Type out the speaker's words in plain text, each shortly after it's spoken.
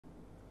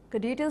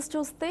Details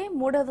చూస్తే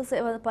మూడవ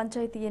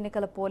పంచాయతీ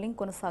ఎన్నికల పోలింగ్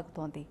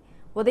కొనసాగుతోంది.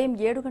 ఉదయం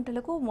 7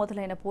 గంటలకు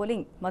మొదలైన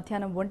పోలింగ్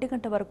మధ్యాహ్నం 1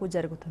 గంట వరకు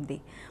జరుగుతుంది.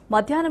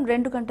 మధ్యాహ్నం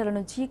 2 గంటల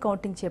నుంచి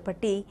కౌంటింగ్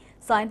చేపట్టి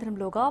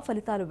సాయంత్రంలోగా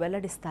ఫలితాలు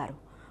వెల్లడిస్తారు.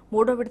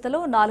 మూడో విడతలో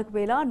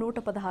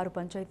 4116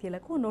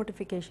 పంచాయతీలకు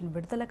నోటిఫికేషన్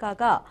విడుదల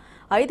కాగా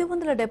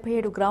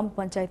 577 గ్రామ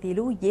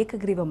పంచాయతీలు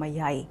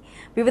ఏకగ్రీవమయ్యాయి.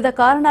 వివిధ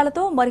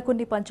కారణాలతో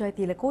మరికొన్ని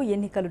పంచాయతీలకు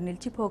ఎన్నికలు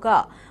నిలిచిపోగా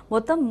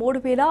మొత్తం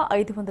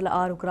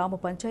 3506 గ్రామ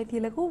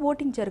పంచాయతీలకు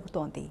ఓటింగ్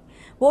జరుగుతోంది.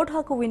 ఓటు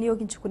హక్కు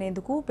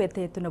వినియోగించుకునేందుకు పెద్ద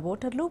ఎత్తున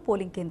ఓటర్లు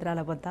పోలింగ్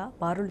కేంద్రాల వద్ద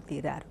బారులు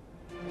తీరారు.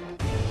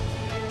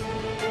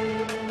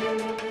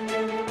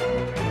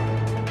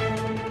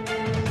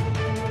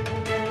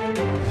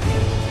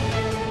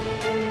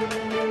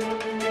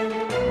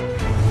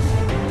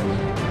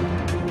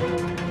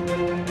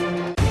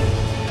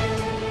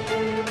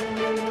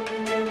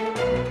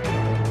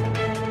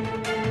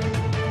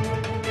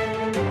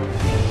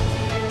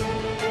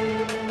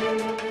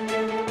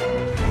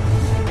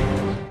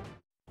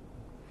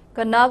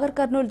 నాగర్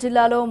కర్నూల్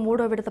జిల్లాలో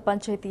మూడో విడత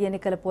పంచాయతీ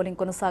ఎన్నికల పోలింగ్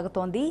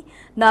కొనసాగుతోంది.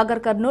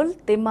 నాగర్ కర్నూల్,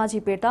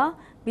 తిమ్మాజీపేట,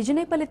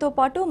 విజయపల్లితో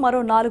పాటు మరో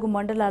 4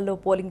 మండలాల్లో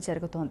పోలింగ్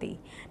జరుగుతోంది.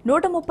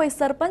 130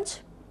 సర్పంచ్,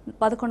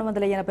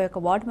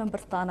 1181 వార్డు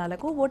మెంబర్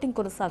స్థానాలకు ఓటింగ్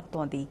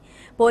కొనసాగుతోంది.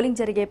 పోలింగ్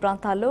జరిగే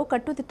ప్రాంతాల్లో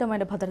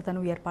కట్టుదిట్టమైన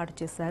భద్రతను ఏర్పాటు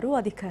చేశారు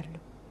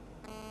అధికారులు.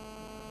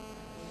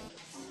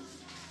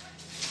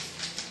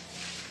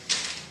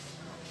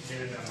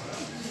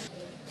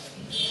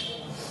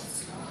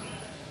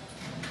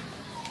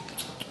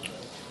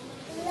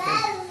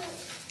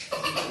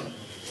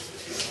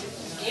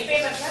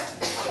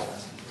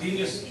 T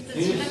News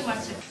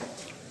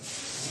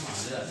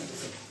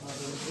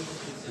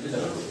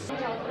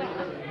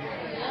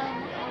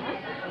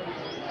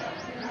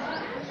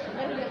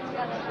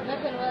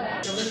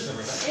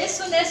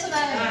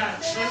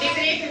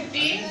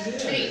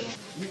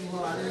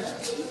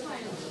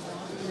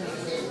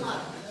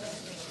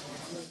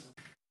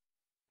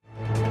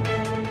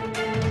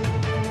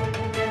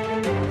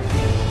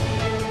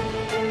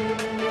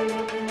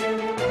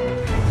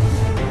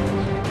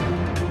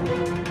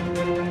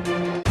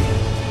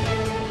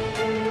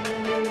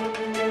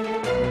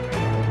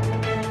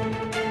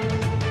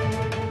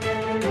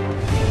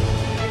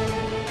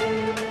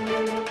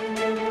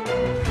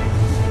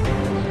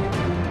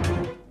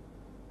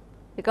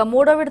ఇక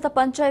మూడో విడత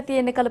పంచాయతీ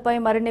ఎన్నికలపై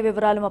మరిన్ని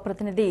వివరాలు మా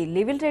ప్రతినిధి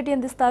లివిల్ రెడ్డి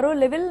అందిస్తారు.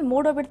 లివిల్,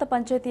 మూడో విడత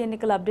పంచాయతీ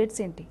ఎన్నికల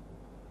అప్డేట్స్ ఏంటి?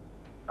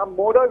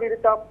 మూడో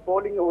విడత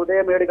పోలింగ్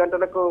ఉదయం 7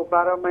 గంటలకు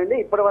ప్రారంభమైంది.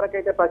 ఇప్పటి వరకు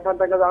అయితే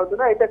ప్రశాంతంగా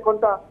సాగుతుంది. అయితే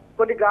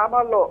కొన్ని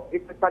గ్రామాల్లో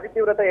చలి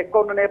తీవ్రత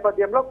ఎక్కువ ఉన్న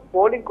నేపథ్యంలో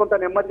పోలింగ్ కొంత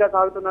నెమ్మదిగా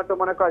సాగుతున్నట్టు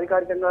మనకు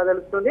అధికారికంగా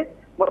తెలుస్తుంది.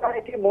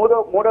 మొత్తానికి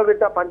మూడో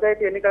విడత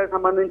పంచాయతీ ఎన్నికలకు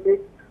సంబంధించి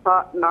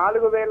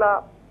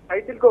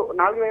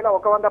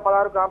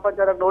 4116 గ్రామ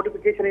పంచాయతీలకు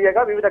నోటిఫికేషన్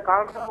ఇవ్వగా వివిధ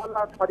కారణాల వల్ల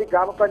 10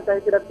 గ్రామ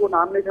పంచాయతీలకు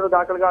నామినేషన్లు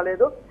దాఖలు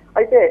కాలేదు.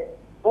 అయితే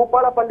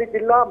భూపాలపల్లి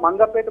జిల్లా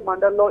మంగపేట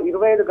మండలంలో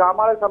 25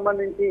 గ్రామాలకు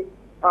సంబంధించి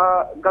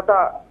గత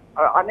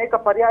అనేక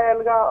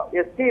పర్యాయాలుగా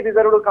ఎస్టీ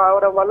రిజర్వ్డ్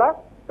కావడం వల్ల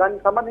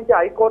దానికి సంబంధించి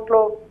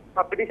హైకోర్టులో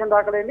పిటిషన్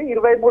దాఖలైంది.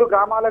 23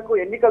 గ్రామాలకు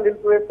ఎన్నికలు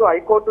నిలిపివేస్తూ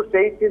హైకోర్టు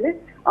స్టే ఇచ్చింది.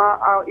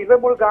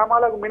 23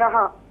 గ్రామాలకు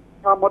మినహా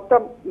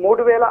మొత్తం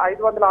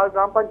 3506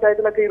 గ్రామ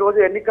పంచాయతీలకు ఈ రోజు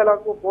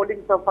ఎన్నికలకు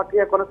పోలింగ్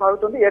ప్రక్రియ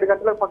కొనసాగుతుంది. 7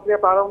 గంటలకు ప్రక్రియ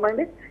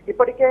ప్రారంభమైంది.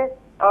 ఇప్పటికే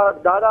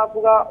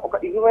దాదాపుగా ఒక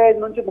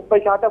 25 నుంచి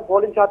 30%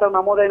 పోలింగ్ శాతం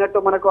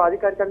నమోదైనట్టు మనకు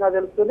అధికారికంగా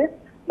తెలుస్తుంది.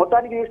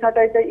 మొత్తానికి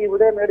చూసినట్టయితే ఈ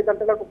ఉదయం 7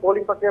 గంటలకు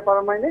పోలింగ్ ప్రక్రియ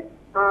ప్రారంభమైంది.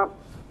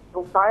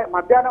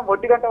 మధ్యాహ్నం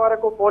 1 గంట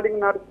వరకు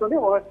పోలింగ్ నడుస్తుంది.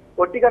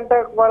 1 గంట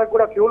వరకు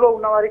కూడా క్యూలో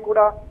ఉన్న వారికి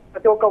కూడా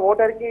ప్రతి ఒక్క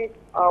ఓటర్కి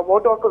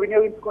ఓటు హక్కు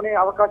వినియోగించుకునే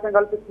అవకాశం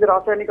కల్పిస్తుంది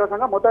రాష్ట్ర ఎన్నికల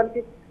సంఘం. మొత్తానికి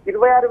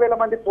 26,000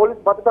 మంది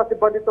పోలీస్ భద్రతా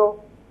సిబ్బందితో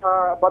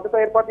భద్రత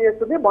ఏర్పాటు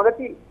చేస్తుంది.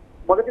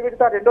 మొదటి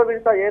విడత, రెండో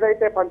విడత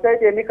ఏదైతే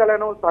పంచాయతీ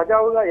ఎన్నికలను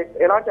సజావుగా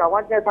ఎలాంటి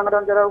అవాంఛనీయ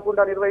సంఘటన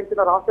జరగకుండా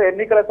నిర్వహించిన రాష్ట్ర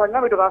ఎన్నికల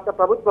సంఘం, ఇటు రాష్ట్ర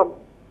ప్రభుత్వం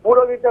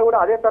మూడో విడత కూడా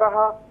అదే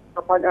తరహా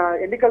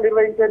ఎన్నికలు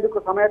నిర్వహించేందుకు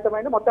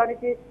సమాయత్తమైంది.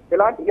 మొత్తానికి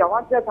ఎలాంటి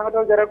అవాంఛనీయ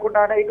సంఘటనలు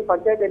జరగకుండానే ఇటు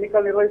పంచాయతీ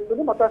ఎన్నికలు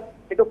నిర్వహిస్తుంది. మొత్తం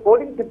ఇటు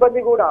పోలింగ్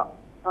సిబ్బంది కూడా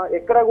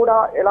ఎక్కడ కూడా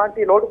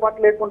ఎలాంటి లోటుపాటు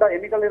లేకుండా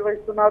ఎన్నికలు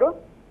నిర్వహిస్తున్నారు.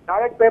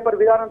 బ్యాలెట్ పేపర్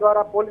విధానం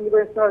ద్వారా పోలింగ్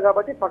నిర్వహిస్తున్నారు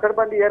కాబట్టి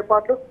పకడ్బందీ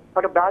ఏర్పాట్లు,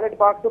 అటు బ్యాలెట్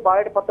బాక్స్,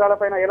 బ్యాలెట్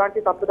పత్రాలపైన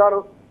ఎలాంటి తప్పుదారు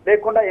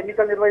లేకుండా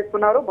ఎన్నికలు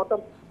నిర్వహిస్తున్నారు. మొత్తం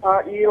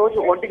ఈ రోజు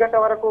 1 గంట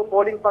వరకు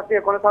పోలింగ్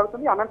ప్రక్రియ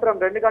కొనసాగుతుంది. అనంతరం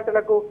 2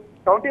 గంటలకు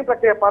కౌంటింగ్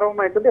ప్రక్రియ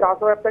ప్రారంభమవుతుంది.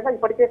 రాష్ట్ర వ్యాప్తంగా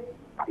ఇప్పటికే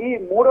ఈ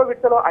మూడో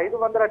విడతలో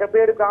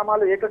 577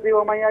 గ్రామాలు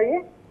ఏకగ్రీవమయ్యాయి.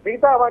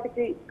 మిగతా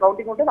వాటికి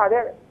కౌంటింగ్ ఉంటుంది. అదే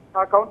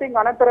కౌంటింగ్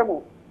అనంతరము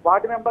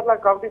వార్డు మెంబర్ల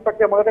కౌంటింగ్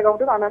ప్రక్రియ మొదటగా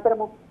ఉంటుంది.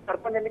 అనంతరము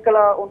సర్పంచ్ ఎన్నికల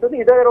ఉంటుంది.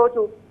 ఇదే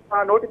రోజు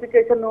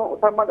నోటిఫికేషన్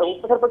ఉప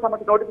సర్పంచ్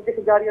సంబంధించి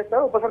నోటిఫికేషన్ జారీ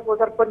చేస్తారు. ఉప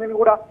సర్పంచ్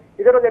కూడా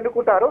ఇదే రోజు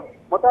ఎన్నుకుంటారు.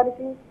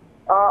 మొత్తానికి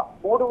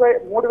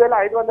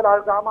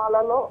 3506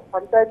 గ్రామాలలో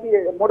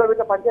మూడో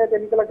విడత పంచాయతీ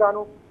ఎన్నికలకు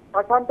గాను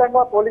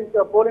ప్రశాంతంగా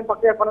పోలింగ్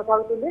ప్రక్రియ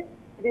కొనసాగుతుంది.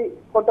 ఇది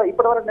కొంత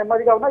ఇప్పటి వరకు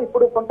నెమ్మదిగా ఉన్నా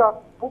ఇప్పుడు కొంత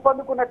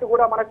ఊపందుకున్నట్టు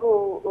కూడా మనకు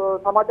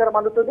సమాచారం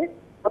అందుతుంది.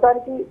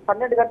 మొత్తానికి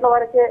 12 గంటల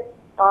వరకే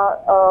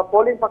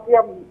పోలింగ్ ప్రక్రియ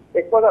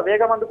ఎక్కువగా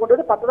వేగం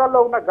అందుకుంటుంది. పట్టణాల్లో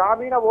ఉన్న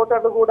గ్రామీణ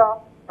ఓటర్లు కూడా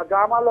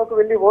గ్రామాల్లోకి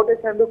వెళ్లి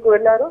ఓటేసేందుకు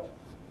వెళ్లారు.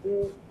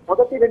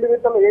 మొదటి 2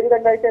 విడతల్లో ఏ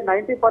విధంగా అయితే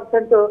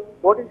 90%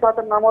 ఓటింగ్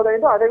శాతం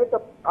నమోదైందో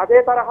అదే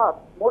తరహా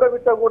మూడో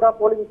విడత కూడా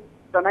పోలింగ్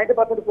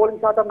 90%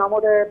 పోలింగ్ శాతం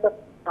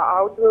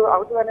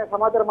అవుతుందనే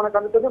సమాచారం మనకు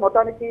అందుతుంది.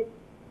 మొత్తానికి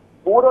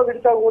మూడో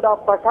విడత కూడా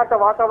ప్రశాంత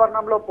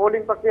వాతావరణంలో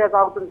పోలింగ్ ప్రక్రియ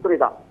సాగుతుంది.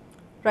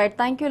 Right,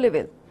 thank you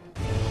లివిల్.